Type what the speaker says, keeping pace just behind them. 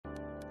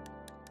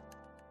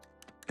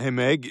Hey,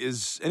 Meg,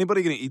 is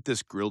anybody gonna eat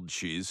this grilled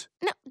cheese?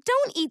 No,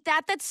 don't eat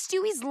that. That's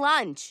Stewie's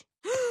lunch.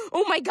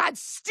 Oh my God,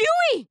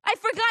 Stewie! I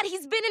forgot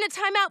he's been in a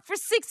timeout for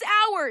 6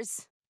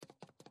 hours.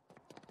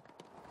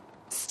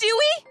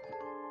 Stewie?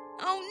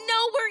 Oh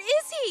no, where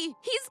is he?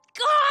 He's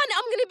gone!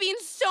 I'm gonna be in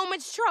so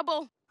much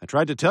trouble. I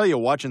tried to tell you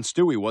watching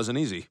Stewie wasn't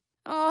easy.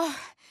 Oh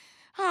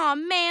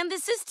man,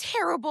 this is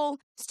terrible.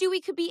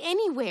 Stewie could be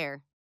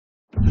anywhere.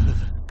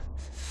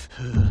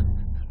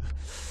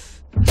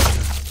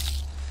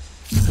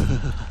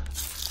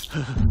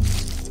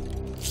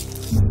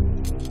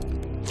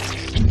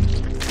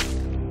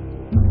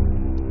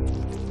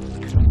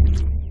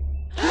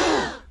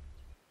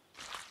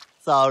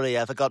 Sorry,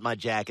 I forgot my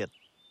jacket.